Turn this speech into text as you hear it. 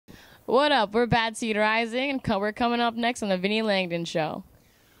What up? We're Bad Seed Rising, and we're coming up next on the Vinnie Langdon Show.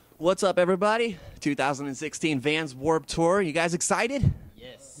 What's up, everybody? 2016 Vans Warped Tour. You guys excited?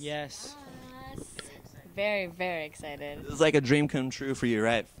 Yes. Yes. Very, very excited. This is like a dream come true for you,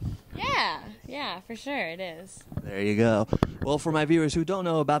 right? Yeah, for sure it is. There you go. Well, for my viewers who don't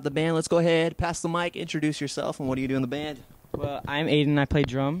know about the band, let's go ahead, pass the mic, introduce yourself, and what do you do in the band? Well, I'm Aiden, I play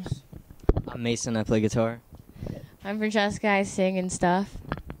drums. I'm Mason, I play guitar. I'm Francesca, I sing and stuff.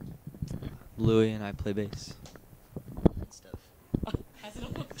 Louie, and I play bass.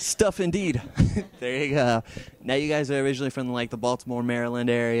 Stuff indeed. There you go. Now you guys are originally from like the Baltimore, Maryland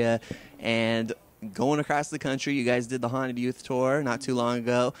area, and going across the country. You guys did the Haunted Youth Tour not too long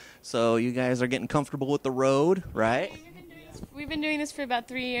ago, so you guys are getting comfortable with the road, right? We've been doing this for about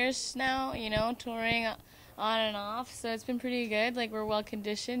 3 years now, you know, touring on and off, so it's been pretty good. Like, we're well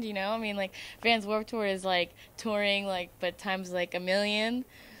conditioned, you know. I mean, like, Vans Warped Tour is like touring, like, but times like a million.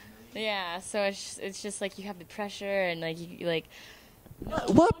 Yeah, so it's just like you have the pressure and like you like.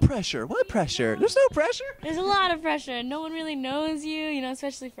 What pressure? What pressure? There's no pressure. There's a lot of pressure. No one really knows you, you know,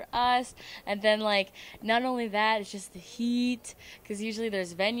 especially for us. And then, like, not only that, it's just the heat. Because usually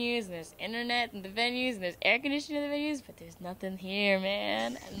there's venues, and there's internet in the venues, and there's air conditioning in the venues. But there's nothing here,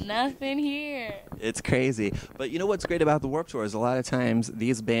 man. Nothing here. It's crazy. But you know what's great about the Warped Tour is a lot of times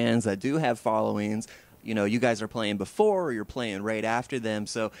these bands that do have followings, you know, you guys are playing before or you're playing right after them.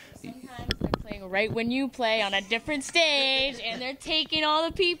 So sometimes they're playing right when you play on a different stage, and they're taking all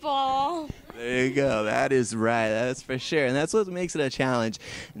the people. There you go. That is right. That's for sure. And that's what makes it a challenge.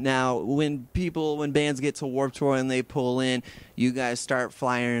 Now, when bands get to Warped Tour and they pull in, you guys start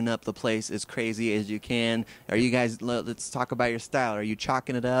flying up the place as crazy as you can. Are you guys, let's talk about your style. Are you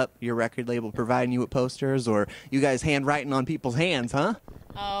chalking it up, your record label providing you with posters, or you guys handwriting on people's hands, huh?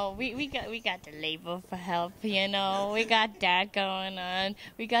 Oh, we got the label for help, you know. We got that going on.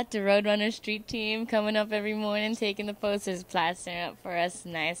 We got the Roadrunner Street Team coming up every morning, taking the posters, plastering up for us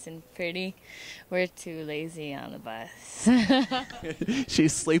nice and pretty. We're too lazy on the bus.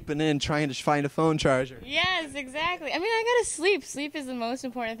 She's sleeping in, trying to find a phone charger. Yes, exactly. I mean, I gotta sleep. Sleep is the most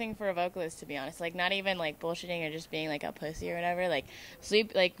important thing for a vocalist, to be honest. Like, not even like bullshitting or just being like a pussy or whatever. Like,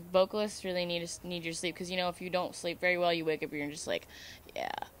 sleep. Like, vocalists really need your sleep, because you know, if you don't sleep very well, you wake up and you're just like, yeah,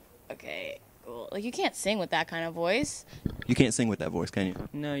 okay, cool. Like, you can't sing with that kind of voice. You can't sing with that voice, can you?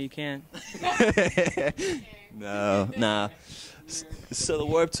 No, you can't. No, nah. So the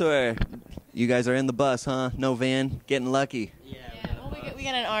Warped Tour, you guys are in the bus, huh? No van, getting lucky. Yeah, well, we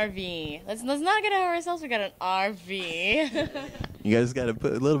got an RV. Let's not get ahead of ourselves. We got an RV. You guys got to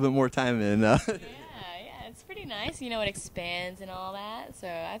put a little bit more time in. Yeah, it's pretty nice. You know, it expands and all that, so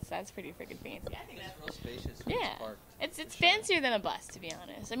that's pretty freaking fancy. I think that's real spacious. Yeah, it's fancier than a bus, to be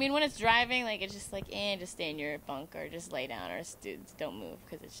honest. I mean, when it's driving, like, it's just like, just stay in your bunk or just lay down or don't move,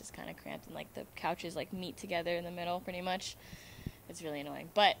 because it's just kind of cramped and like the couches like meet together in the middle, pretty much. It's really annoying.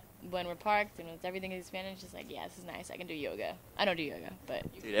 But when we're parked and with everything expanded, it's just like, yeah, this is nice. I can do yoga. I don't do yoga, but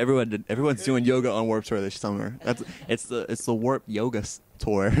dude, everyone's doing yoga on Warped Tour this summer. It's the Warped Yoga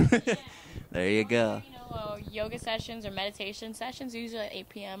Tour. There you go. You know, yoga sessions or meditation sessions usually at 8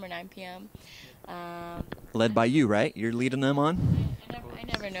 p.m. or 9 p.m. Led by you, right? You're leading them on? I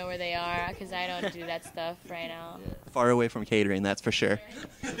never know where they are, because I don't do that stuff right now. Far away from catering, that's for sure.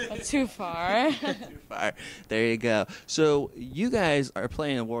 Too far. Too far. There you go. So you guys are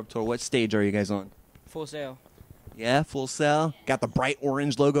playing a Warped Tour. What stage are you guys on? Full Sail. Yeah, Full Sail. Got the bright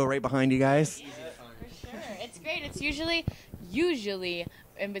orange logo right behind you guys. For sure. It's great. It's usually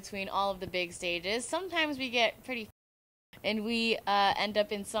in between all of the big stages. Sometimes we get pretty and we end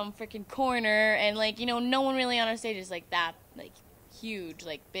up in some freaking corner, and like, you know, no one really on our stage is like that, like, huge,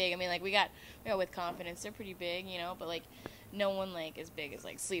 like, big. I mean, like, we got With Confidence, they're pretty big, you know, but like no one like as big as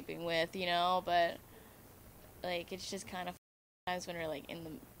like Sleeping With, you know. But like, it's just kind of times when we're like in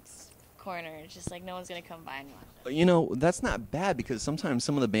the corner, it's just like no one's gonna come by and watch us. You know, that's not bad, because sometimes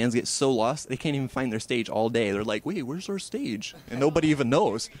some of the bands get so lost they can't even find their stage all day. They're like, wait, where's our stage? And nobody even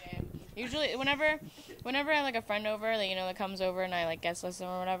knows. Usually whenever I have like a friend over, like, you know, that comes over and I like guest listen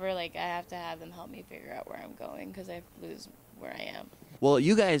or whatever, like, I have to have them help me figure out where I'm going, because I lose where I am. Well,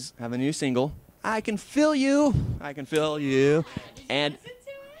 you guys have a new single, I Can Feel You. I Can Feel You. And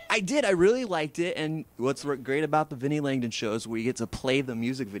I did. I really liked it. And what's great about the Vinnie Langdon show is we get to play the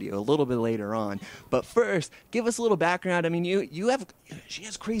music video a little bit later on. But first, give us a little background. I mean, she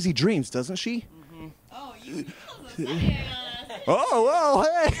has crazy dreams, doesn't she? Mm-hmm. Oh, you Oh,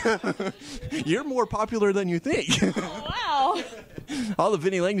 well, hey. You're more popular than you think. Oh, wow. All the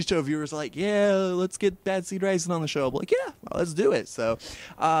Vinnie Langdon show viewers are like, yeah, let's get Bad Seed Rising on the show. I'm like, yeah, well, let's do it. So,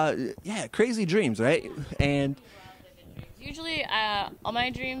 yeah, crazy dreams, right? And Usually, all my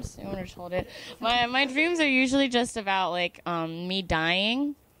dreams, I want to hold it. My dreams are usually just about like me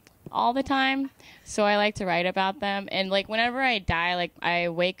dying all the time. So I like to write about them. And like whenever I die, like I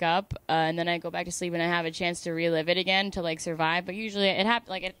wake up and then I go back to sleep and I have a chance to relive it again to like survive. But usually it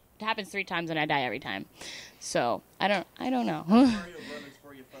happens 3 times and I die every time. So I don't know.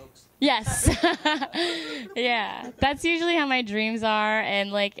 Yes. Yeah, that's usually how my dreams are.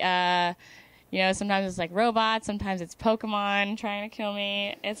 And like you know, sometimes it's like robots, sometimes it's Pokemon trying to kill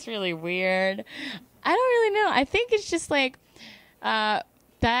me. It's really weird. I don't really know. I think it's just like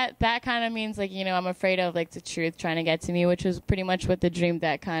that kind of means like, you know, I'm afraid of like the truth trying to get to me, which was pretty much what the dream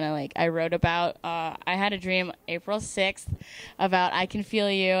that kind of like I wrote about. I had a dream April 6th about I Can Feel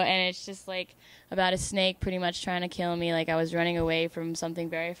You, and it's just like about a snake pretty much trying to kill me. Like I was running away from something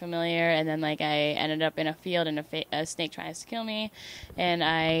very familiar, and then like I ended up in a field and a snake tries to kill me, and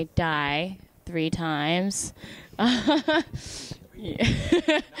I die 3 times. 3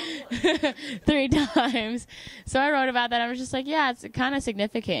 times. So I wrote about that. I was just like, yeah, it's kind of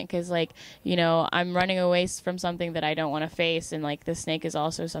significant because, like, you know, I'm running away from something that I don't want to face, and like the snake is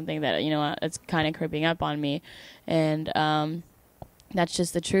also something that, you know, it's kind of creeping up on me, and that's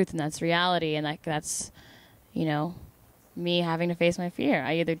just the truth, and that's reality, and like that's, you know, me having to face my fear.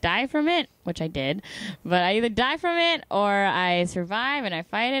 I either die from it, which I did, but I either die from it, or I survive and I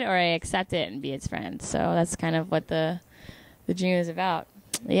fight it, or I accept it and be its friend. So that's kind of what the dream is about.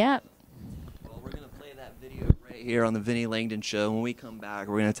 Yeah. Well, we're going to play that video right here on the Vinnie Langdon Show. When we come back,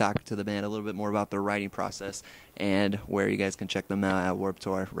 we're going to talk to the band a little bit more about their writing process and where you guys can check them out at Warped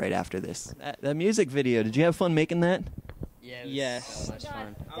Tour right after this. That music video, did you have fun making that? Yeah, yes. So much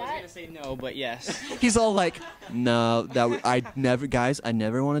fun. I was gonna say no, but yes. He's all like, no, I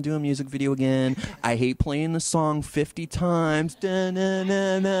never want to do a music video again. I hate playing the song 50 times. Da, na,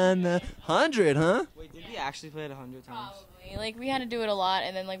 na, na, na. 100, huh? Wait, did we actually play it 100 times? Probably. Like we had to do it a lot,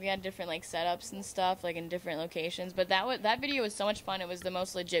 and then like we had different like setups and stuff, like in different locations. But that video was so much fun. It was the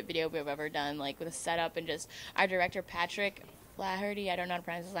most legit video we've ever done, like with a setup, and just our director Patrick Flaherty, I don't know how to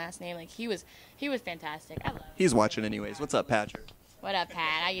pronounce his last name. Like he was fantastic. I love him. He's watching anyways. What's up, Patrick? What up,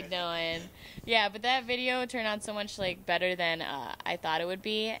 Pat? How you doing? Yeah, but that video turned out so much like better than I thought it would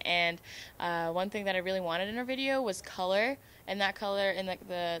be. And one thing that I really wanted in our video was color. And that color, and like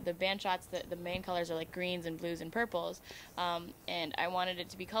the band shots, the main colors are like greens and blues and purples. And I wanted it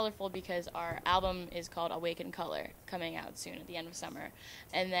to be colorful because our album is called Awaken Color, coming out soon at the end of summer.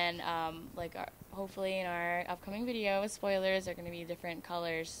 And then hopefully in our upcoming video, spoilers, are going to be different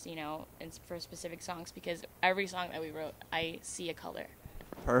colors, you know, for specific songs, because every song that we wrote, I see a color.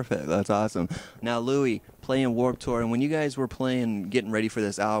 Perfect. That's awesome. Now, Louis, playing Warped Tour, and when you guys were getting ready for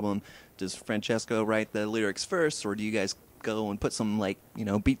this album, does Francesco write the lyrics first, or do you guys go and put some, like, you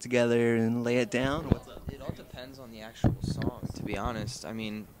know, beat together and lay it down? What's up? It all depends on the actual song, to be honest. I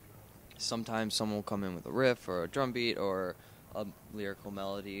mean, sometimes someone will come in with a riff or a drum beat or a lyrical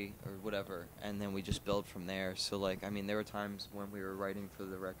melody or whatever, and then we just build from there. So, like, I mean, there were times when we were writing for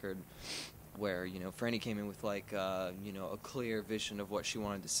the record where, you know, Franny came in with, like, you know, a clear vision of what she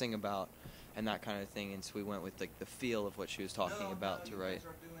wanted to sing about and that kind of thing, and so we went with, like, the feel of what she was talking about to write. You guys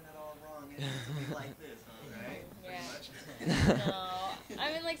are doing it all wrong. It needs to be like this, huh? Right? Yeah. No.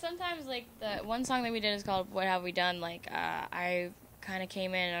 I mean, like, sometimes, like, the one song that we did is called What Have We Done? Like, I kind of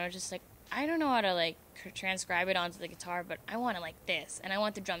came in and I was just like, I don't know how to, like, transcribe it onto the guitar, but I want it like this. And I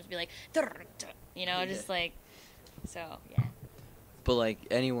want the drums to be like, you know, just like, so, yeah. But, like,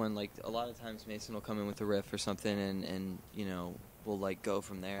 anyone, like, a lot of times Mason will come in with a riff or something and you know, we'll, like, go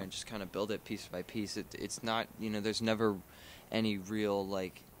from there and just kind of build it piece by piece. It's not, you know, there's never any real,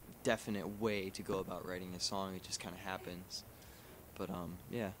 like, definite way to go about writing a song. It just kind of happens. But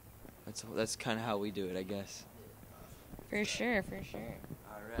yeah, that's kind of how we do it, I guess. For sure, for sure.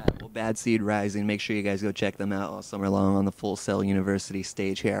 All right. Well, Bad Seed Rising, make sure you guys go check them out all summer long on the Full Sail University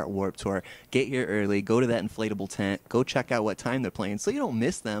stage here at Warped Tour. Get here early, go to that inflatable tent, go check out what time they're playing so you don't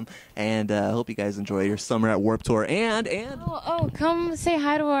miss them, and I hope you guys enjoy your summer at Warped Tour. And come say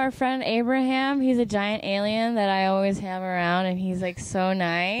hi to our friend Abraham. He's a giant alien that I always have around, and he's like so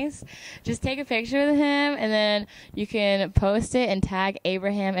nice. Just take a picture with him, and then you can post it and tag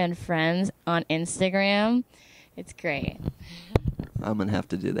Abraham and friends on Instagram. It's great. I'm going to have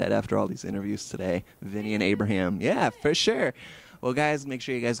to do that after all these interviews today. Vinnie and Abraham. Yeah, for sure. Well, guys, make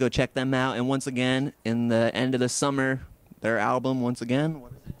sure you guys go check them out. And once again, in the end of the summer, their album, once again,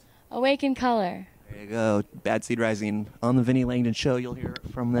 what is it? Awaken Color. There you go. Bad Seed Rising on the Vinnie Langdon Show. You'll hear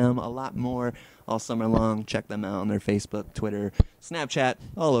from them a lot more all summer long. Check them out on their Facebook, Twitter, Snapchat,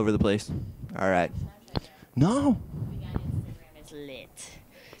 all over the place. All right. No. We got Instagram. It's lit.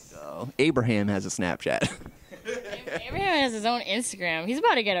 So, Abraham has a Snapchat. Abraham Abraham has his own Instagram. He's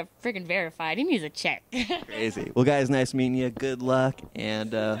about to get a freaking verified. He needs a check. Crazy. Well, guys, nice meeting you. Good luck,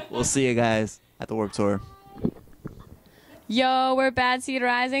 and we'll see you guys at the Warped Tour. Yo, we're Bad Seed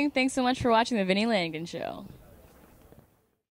Rising. Thanks so much for watching the Vinnie Langdon Show.